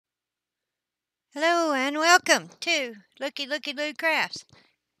Hello and welcome to Looky Looky Loo Crafts.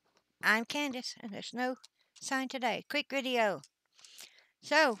 I'm Candace and there's no sign today. Quick video.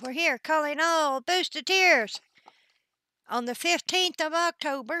 So we're here calling all Boostateers. On the 15th of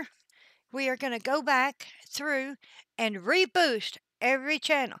October, we are going to go back through and reboost every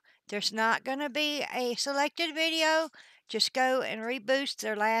channel. There's not going to be a selected video. Just go and reboost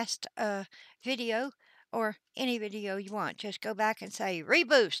their last video or any video you want. Just go back and say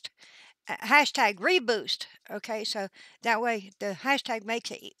reboost. Hashtag reboost. Okay, so that way the hashtag makes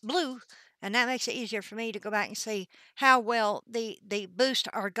it blue, and that makes it easier for me to go back and see how well the boosts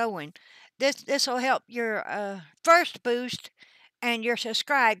are going. This will help your first boost and your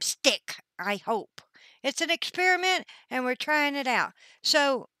subscribe stick, I hope. It's an experiment and we're trying it out.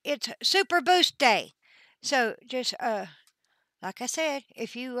 So it's Super Boost Day. So just like I said,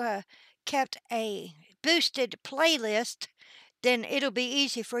 if you kept a boosted playlist, then it'll be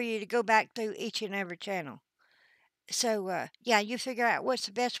easy for you to go back through each and every channel. So, yeah, you figure out what's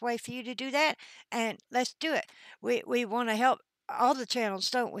the best way for you to do that, and let's do it. We want to help all the channels,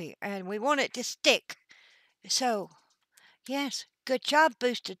 don't we? And we want it to stick. So, yes, good job,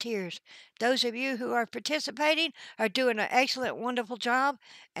 Boostateers. Those of you who are participating are doing an excellent, wonderful job,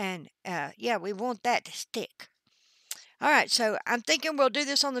 and yeah, we want that to stick. All right, so I'm thinking we'll do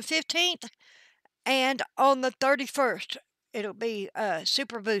this on the 15th and on the 31st. It'll be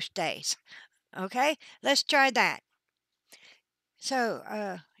Super Boost Days. Okay, let's try that. So,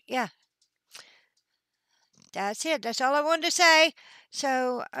 yeah, that's it. That's all I wanted to say.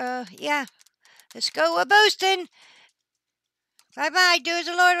 So, yeah, let's go a boosting. Bye bye. Do as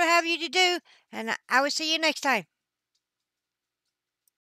the Lord will have you to do, and I will see you next time.